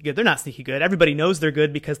say sneaky good. They're not sneaky good. Everybody knows they're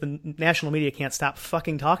good because the national media can't stop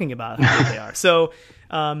fucking talking about how good they are. So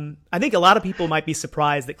I think a lot of people might be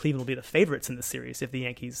surprised that Cleveland will be the favorites in this series if the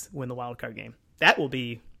Yankees win the wild card game. That'll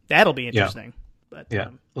be interesting. Yeah.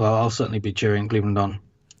 But, well, I'll certainly be cheering Cleveland on.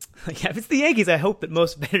 Yeah, if it's the Yankees, I hope that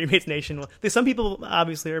most Battery Mates Nation will. There's some people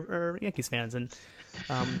obviously are Yankees fans, and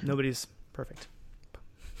nobody's perfect.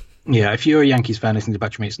 Yeah, if you're a Yankees fan listening to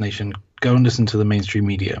Battery Mates Nation, go and listen to the mainstream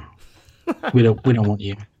media. We don't want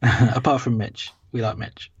you. Apart from Mitch, we like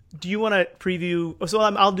Mitch. Do you want to preview? So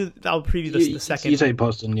I'll preview the second. You take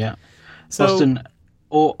Boston, yeah. So, Boston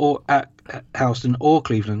or at Houston or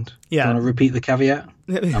Cleveland. Yeah. Do you want to repeat the caveat?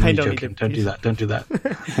 I'm joking. Don't do that. Don't do that.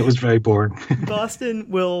 It was very boring. Boston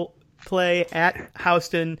will play at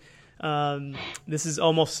Houston. This is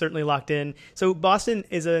almost certainly locked in. So Boston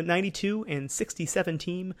is a 92 and 67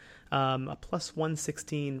 team, a plus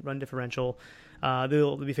 116 run differential.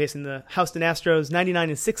 They'll be facing the Houston Astros, 99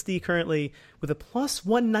 and 60 currently, with a plus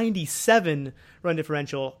 197 run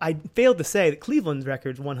differential. I failed to say that Cleveland's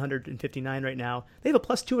record's 159 right now. They have a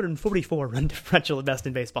plus 244 run differential, the best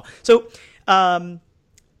in baseball. So,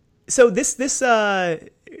 this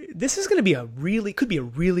is going to be could be a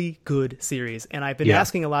really good series. And I've been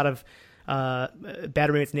asking a lot of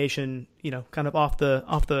Battery Mates Nation, kind of off the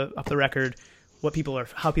record,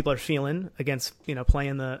 how people are feeling against,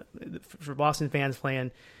 playing for Boston fans,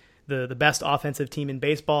 playing the best offensive team in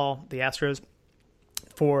baseball, the Astros.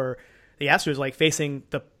 For the Astros, like facing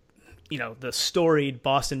the storied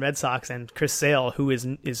Boston Red Sox and Chris Sale, who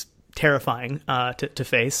is terrifying to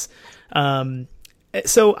face.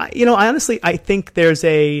 So I honestly think this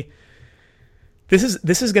is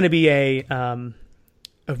going to be a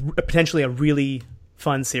potentially a really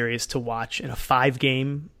fun series to watch in a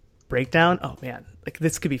 5-game breakdown. Oh man, like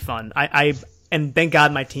this could be fun. And thank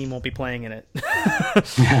God my team won't be playing in it.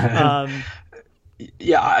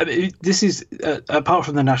 This is apart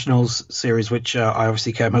from the Nationals series, which I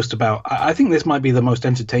obviously care most about. I think this might be the most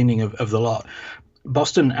entertaining of the lot.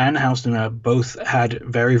 Boston and Houston have both had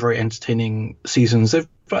very, very entertaining seasons. They've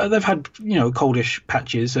had coldish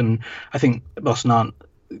patches, and I think Boston aren't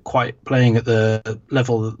quite playing at the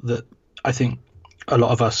level that I think a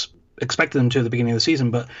lot of us expected them to at the beginning of the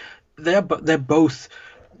season. But they're both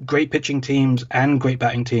great pitching teams and great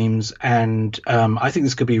batting teams, and I think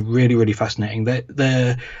this could be really, really fascinating.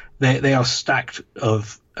 They are stacked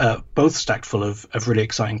both stacked full of really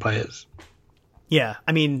exciting players. Yeah,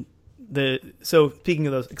 I mean. So speaking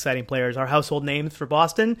of those exciting players, our household names for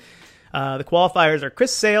Boston, the qualifiers are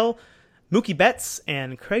Chris Sale, Mookie Betts,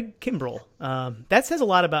 and Craig Kimbrell. That says a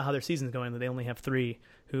lot about how their season's going, that they only have 3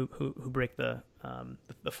 who break the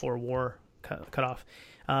 4 WAR cutoff.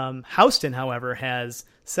 Houston, however, has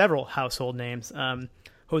several household names: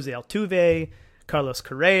 Jose Altuve, Carlos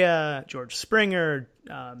Correa, George Springer,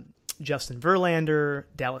 Justin Verlander,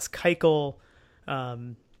 Dallas Keuchel.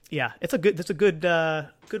 Yeah, it's a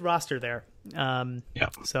good roster there.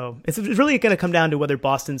 So it's really going to come down to whether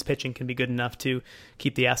Boston's pitching can be good enough to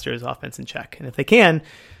keep the Astros offense in check. And if they can,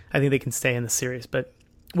 I think they can stay in the series. But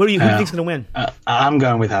Who do you think's going to win? I'm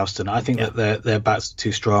going with Houston. I think that their bats are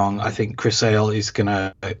too strong. I think Chris Sale is going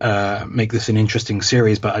to make this an interesting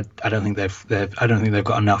series, but I don't think they've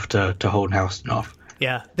got enough to hold Houston off.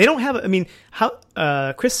 Yeah, they don't have. I mean,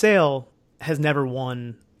 Chris Sale has never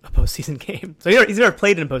won a postseason game, so he's never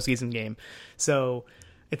played in a postseason game. So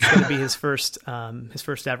it's going to be his first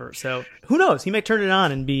ever. So who knows? He might turn it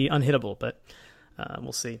on and be unhittable, but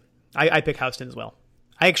we'll see. I pick Houston as well.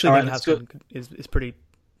 I actually think Houston is pretty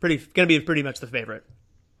going to be pretty much the favorite.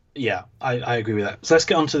 Yeah, I agree with that. So let's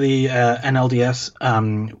get on to the NLDS.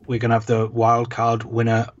 We're going to have the wild card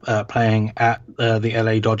winner playing at the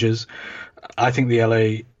LA Dodgers. I think the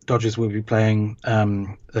LA Dodgers will be playing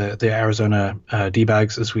the Arizona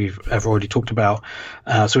D-bags, as we've already talked about.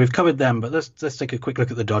 So we've covered them, but let's take a quick look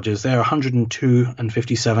at the Dodgers. They're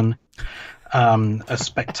 102-57, a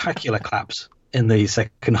spectacular collapse in the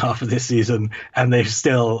second half of this season, and they've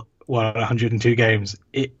still won 102 games.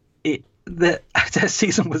 Their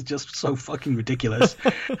season was just so fucking ridiculous.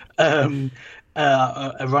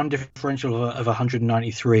 A run differential of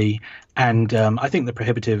 193, and I think the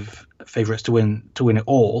prohibitive favourites to win it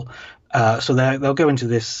all. So they'll go into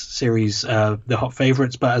this series the hot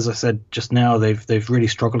favourites, but as I said just now, they've really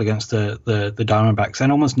struggled against the Diamondbacks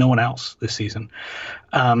and almost no one else this season.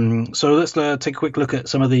 So let's take a quick look at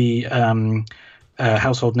some of the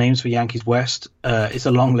household names for Yankees West. It's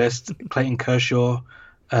a long list: Clayton Kershaw,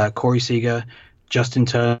 Corey Seager, Justin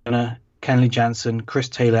Turner, Kenley Jansen, Chris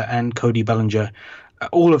Taylor, and Cody Bellinger.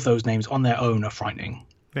 All of those names on their own are frightening.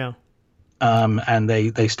 Yeah. And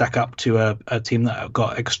they stack up to a team that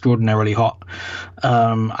got extraordinarily hot.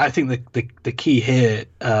 I think the key here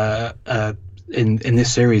in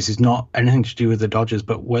this series is not anything to do with the Dodgers,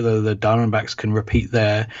 but whether the Diamondbacks can repeat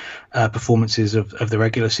their performances of the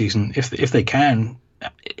regular season. If they can,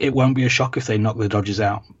 it won't be a shock if they knock the Dodgers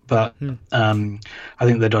out. But I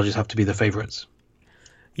think the Dodgers have to be the favorites.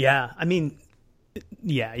 Yeah, I mean,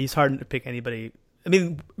 it's hard to pick anybody. I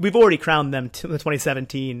mean, we've already crowned them to the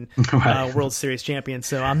 2017 World Series champions,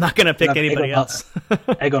 so I'm not going to pick anybody else.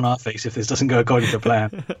 Egg on our face if this doesn't go according to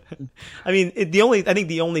plan. I mean,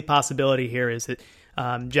 the only possibility here is that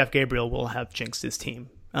Jeff Gabriel will have jinxed his team,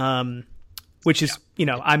 which is,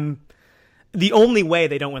 I'm the only way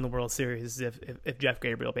they don't win the World Series is if Jeff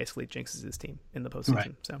Gabriel basically jinxes his team in the postseason.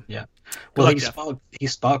 Right. So yeah, well, he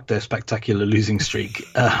sparked a spectacular losing streak,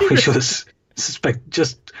 which was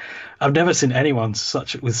I've never seen anyone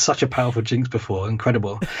with such a powerful jinx before.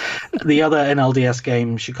 Incredible. The other NLDS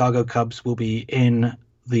game, Chicago Cubs will be in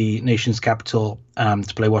the nation's capital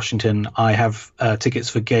to play Washington. I have tickets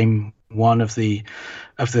for Game 1 of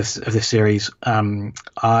this series.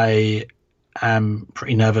 I am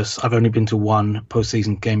pretty nervous. I've only been to one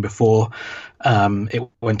postseason game before. It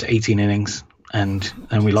went to 18 innings and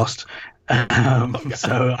we lost. So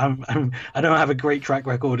I don't have a great track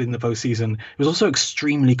record in the postseason. It was also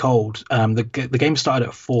extremely cold. The game started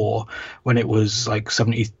at 4 when it was like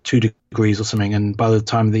 72 degrees or something, and by the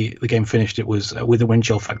time the game finished, it was with a wind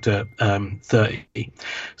chill factor 30.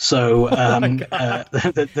 So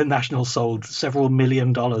the Nationals sold several $1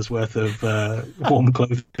 million worth of warm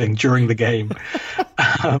clothing during the game.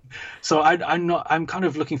 So I'm kind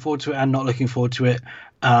of looking forward to it and not looking forward to it.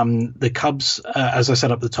 The Cubs, as I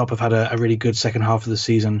said up the top, have had a really good second half of the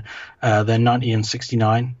season. They're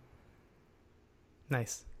 90-69.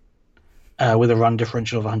 Nice. With a run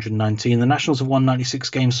differential of 119. The Nationals have won 96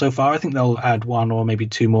 games so far. I think they'll add one or maybe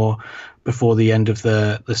two more before the end of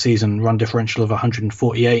the season. Run differential of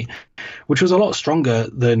 148, which was a lot stronger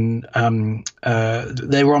than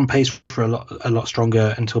they were on pace for a lot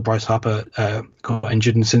stronger until Bryce Harper got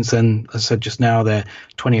injured, and since then, as I said just now, they're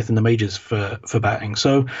 20th in the majors for batting.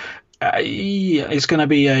 So it's going to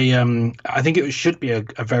be I think it should be a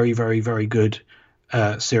very, very, very good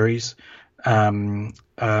series.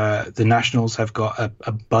 The Nationals have got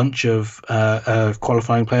a bunch of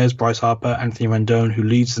qualifying players: Bryce Harper, Anthony Rendon, who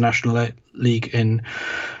leads the National League in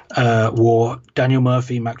WAR, Daniel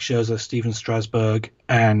Murphy, Max Scherzer, Steven Strasburg,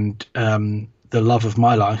 and the love of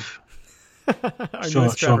my life,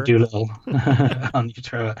 Sean Doolittle.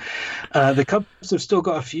 The Cubs have still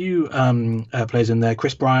got a few players in there: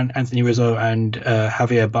 Chris Bryant, Anthony Rizzo, and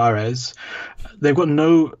Javier Baez. They've got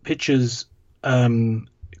no pitchers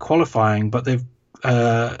qualifying, but they've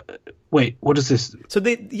wait, what is this? So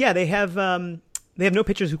they have no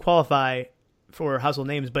pitchers who qualify for household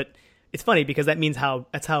names, but it's funny because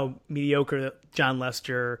that's how mediocre John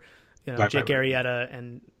Lester, Jake Arrieta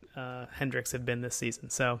and Hendricks have been this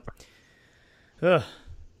season. So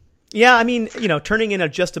yeah, I mean, turning in a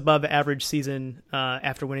just above average season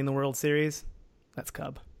after winning the World Series, that's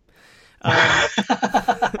Cub.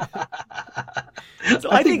 It's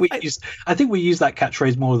I think we use that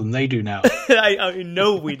catchphrase more than they do now. I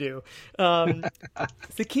know we do.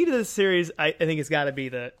 The key to this series, I think, has got to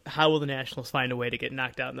be how will the Nationals find a way to get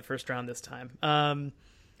knocked out in the first round this time? I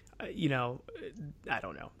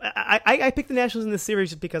don't know. I picked the Nationals in this series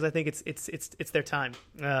just because I think it's their time.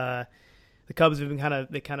 The Cubs have been kind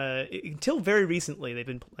of until very recently they've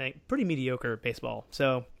been playing pretty mediocre baseball.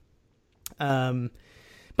 So,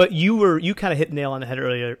 but you kind of hit the nail on the head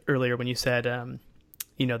earlier when you said,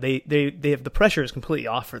 they have the pressure is completely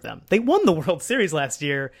off for them. They won the World Series last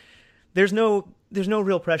year. There's no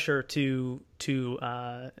real pressure to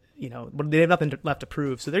they have nothing left to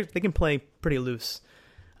prove, so they can play pretty loose.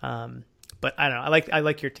 But I don't know. I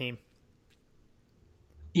like your team.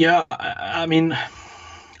 Yeah, I mean,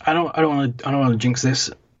 I don't want to jinx this.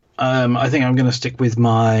 I think I'm going to stick with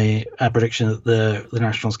my prediction that the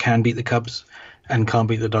Nationals can beat the Cubs and can't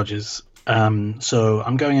beat the Dodgers. So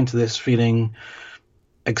I'm going into this feeling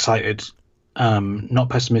excited, not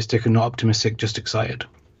pessimistic and not optimistic, just excited.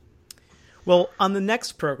 Well, on the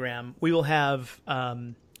next program, we will have a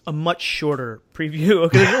much shorter preview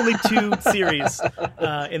because there's only 2 series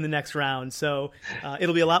in the next round, so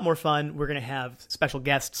it'll be a lot more fun. We're going to have special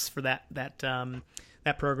guests for that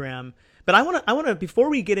program. But I want to before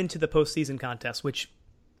we get into the postseason contest, which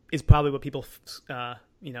is probably what people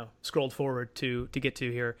scrolled forward to get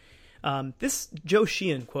to here. This Joe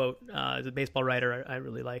Sheehan quote is a baseball writer I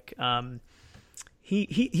really like.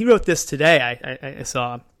 He wrote this today. I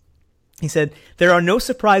saw. He said, "There are no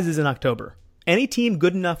surprises in October. Any team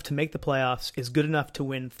good enough to make the playoffs is good enough to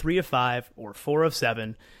win 3 of 5 or 4 of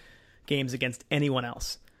 7 games against anyone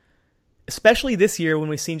else. Especially this year when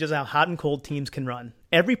we've seen just how hot and cold teams can run.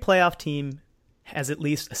 Every playoff team has at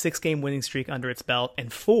least a 6-game winning streak under its belt,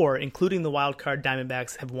 and 4, including the wild card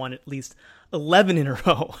Diamondbacks, have won at least 11 in a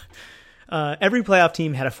row. Every playoff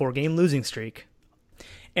team had a 4-game losing streak,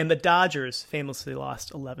 and the Dodgers famously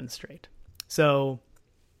lost 11 straight. So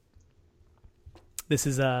this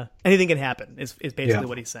is anything can happen is basically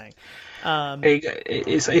what he's saying.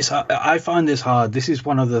 I find this hard. This is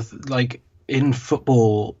one of the in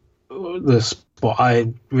football, the sport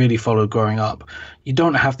I really followed growing up. You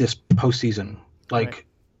don't have this postseason. Right.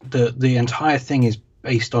 The entire thing is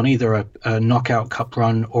based on either a knockout cup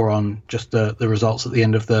run or on just the results at the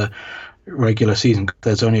end of the regular season.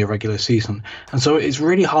 There's only a regular season, and so it's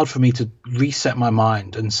really hard for me to reset my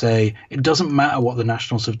mind and say it doesn't matter what the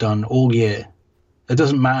Nationals have done all year. It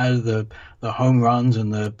doesn't matter the home runs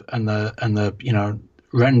and the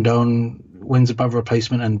Rendon wins above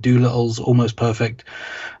replacement and Doolittle's almost perfect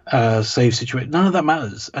save situation. None of that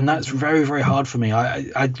matters, and that's very, very hard for me.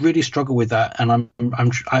 I really struggle with that, and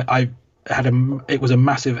it was a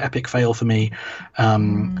massive epic fail for me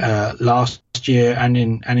last year and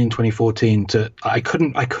in 2014. I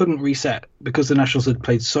couldn't reset because the Nationals had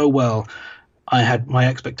played so well. I had my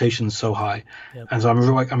expectations so high, and so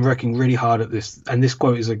I'm working really hard at this. And this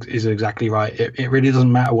quote is exactly right. It really doesn't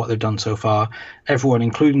matter what they've done so far. Everyone,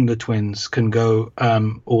 including the Twins, can go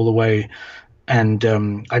all the way. And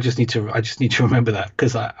I just need to remember that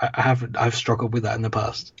because I've struggled with that in the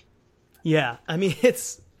past. Yeah, I mean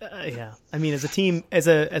it's I mean as a team, as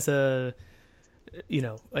a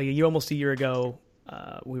almost a year ago,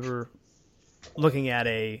 we were looking at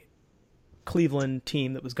a Cleveland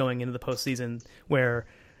team that was going into the postseason where,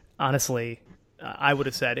 honestly, I would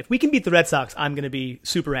have said, if we can beat the Red Sox, I'm going to be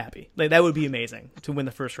super happy. That would be amazing to win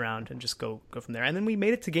the first round and just go from there. And then we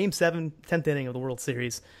made it to Game 7, 10th inning of the World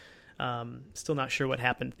Series. Still not sure what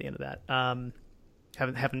happened at the end of that.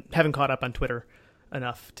 Haven't caught up on Twitter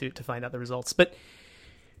enough to find out the results. But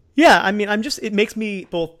yeah, I mean, it makes me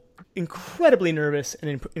both incredibly nervous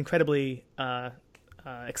and incredibly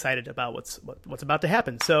excited about what's about to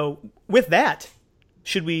happen. So with that,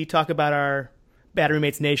 should we talk about our Battery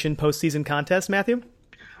Mates Nation postseason contest, Matthew?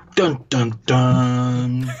 Dun dun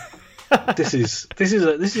dun. This is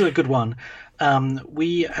a good one.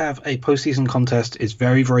 We have a postseason contest. It's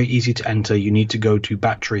very, very easy to enter. You need to go to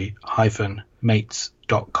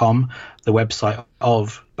battery-mates.com, the website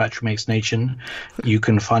of Battery Mates Nation. You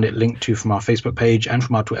can find it linked to from our Facebook page and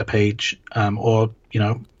from our Twitter page, or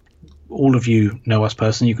all of you know us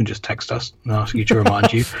personally. You can just text us and ask you to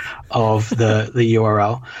remind you of the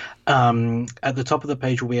URL. At the top of the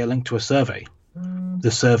page will be a link to a survey.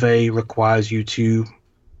 The survey requires you to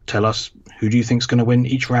tell us who do you think is going to win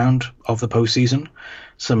each round of the postseason.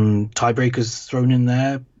 Some tiebreakers thrown in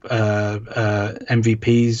there,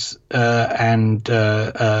 MVPs and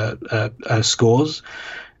scores,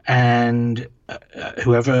 and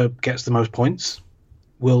whoever gets the most points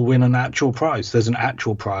will win an actual prize. There's an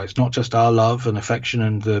actual prize, not just our love and affection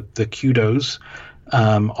and the kudos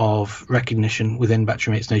of recognition within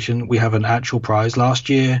Batchmates Nation. We have an actual prize. Last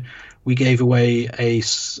year, we gave away a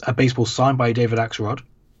baseball signed by David Axelrod.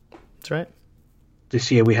 That's right.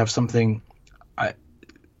 This year, we have something. I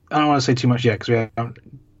don't want to say too much yet because we haven't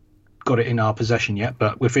got it in our possession yet,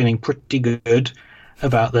 but we're feeling pretty good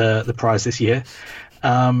about the prize this year.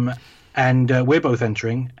 And we're both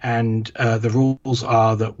entering, and the rules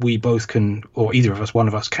are that we both can, or either of us, one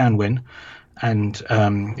of us can win. And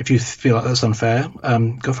if you feel like that's unfair,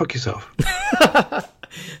 go fuck yourself.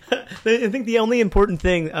 I think the only important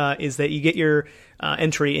thing is that you get your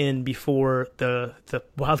entry in before the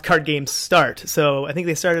wildcard games start. So I think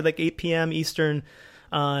they started like 8 p.m. Eastern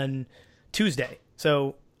on Tuesday.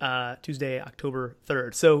 So Tuesday, October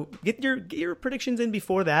 3rd. So get your predictions in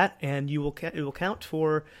before that, and it will count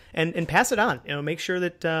for and pass it on. Make sure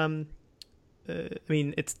that don't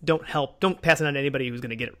pass it on to anybody who's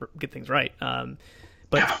going to get things right.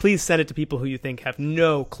 But please send it to people who you think have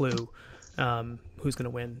no clue who's going to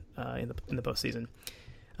win in the postseason.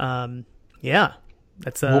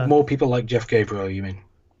 That's more people like Jeff Gabriel. You mean?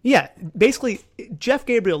 Yeah, basically, Jeff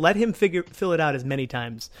Gabriel, let him fill it out as many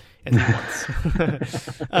times as he wants.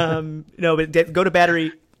 But go to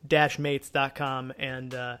battery-mates.com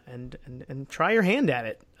and try your hand at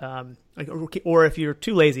it. Or if you're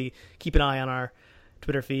too lazy, keep an eye on our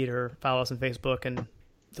Twitter feed or follow us on Facebook, and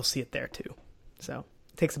you'll see it there too. So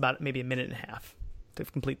it takes about maybe a minute and a half to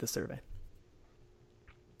complete the survey.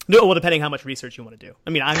 No, well, depending how much research you want to do. I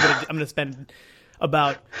mean, I'm gonna spend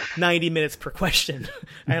about 90 minutes per question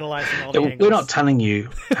analyzing all the angles. We're not telling you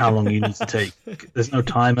how long you need to take. There's no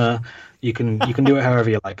timer. You can do it however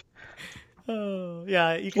you like. Oh,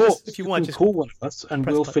 yeah. You can if you want, just call one of us and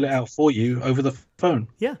we'll fill it out for you over the phone.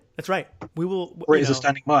 Yeah, that's right. We will. Operators are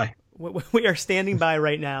standing by. We are standing by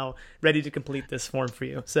right now, ready to complete this form for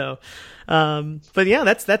you. So, but yeah,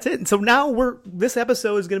 that's it. So now this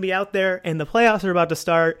episode is going to be out there, and the playoffs are about to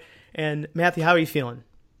start. And Matthew, how are you feeling?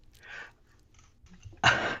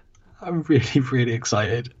 I'm really, really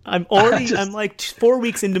excited. I'm like 4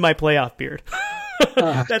 weeks into my playoff beard.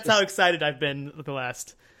 That's how excited I've been the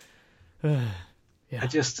last. Yeah.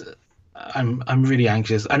 I'm really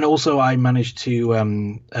anxious, and also I managed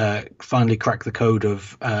to finally crack the code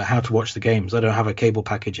of how to watch the games. I don't have a cable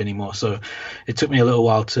package anymore, so it took me a little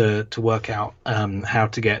while to work out how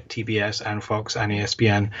to get TBS and Fox and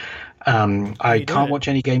ESPN. I can't watch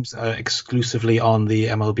any games exclusively on the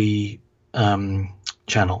MLB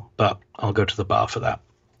channel, but I'll go to the bar for that.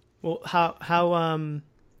 Well, how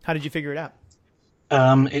did you figure it out?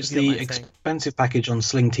 It's the expensive package on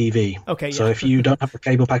Sling TV. Okay. Yeah. So if you don't have a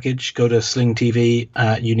cable package, go to Sling TV.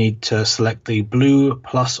 You need to select the blue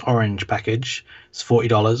plus orange package. It's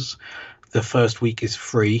 $40. The first week is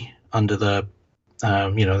free under the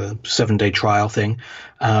the 7-day trial thing,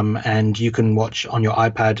 and you can watch on your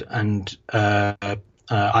iPad. And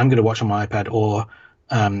I'm going to watch on my iPad or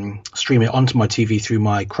stream it onto my TV through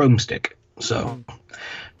my Chrome stick. So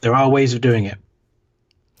there are ways of doing it.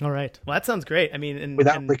 All right. Well, that sounds great. I mean,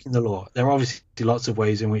 without breaking the law. There are obviously lots of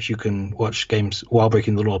ways in which you can watch games while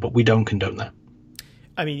breaking the law, but we don't condone that.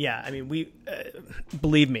 I mean, yeah. I mean, we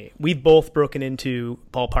believe me, we've both broken into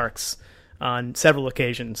ballparks on several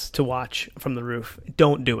occasions to watch from the roof.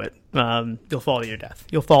 Don't do it. You'll fall to your death.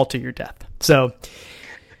 You'll fall to your death. So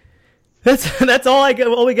that's all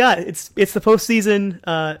all we got. It's the postseason.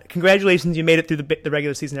 Congratulations, you made it through the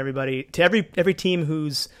regular season, everybody. To every team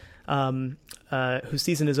whose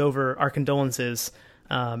season is over, our condolences.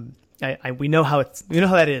 We know how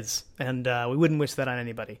that is, and we wouldn't wish that on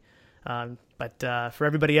anybody. But for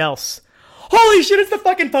everybody else, holy shit! It's the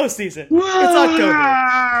fucking postseason. It's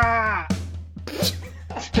October.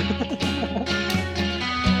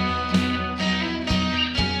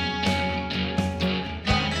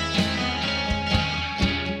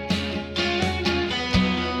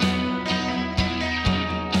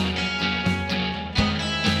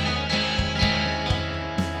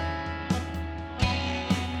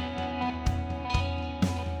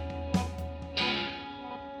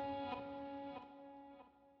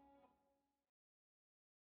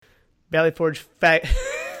 Valley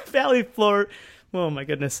Forge. Oh my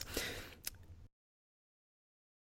goodness.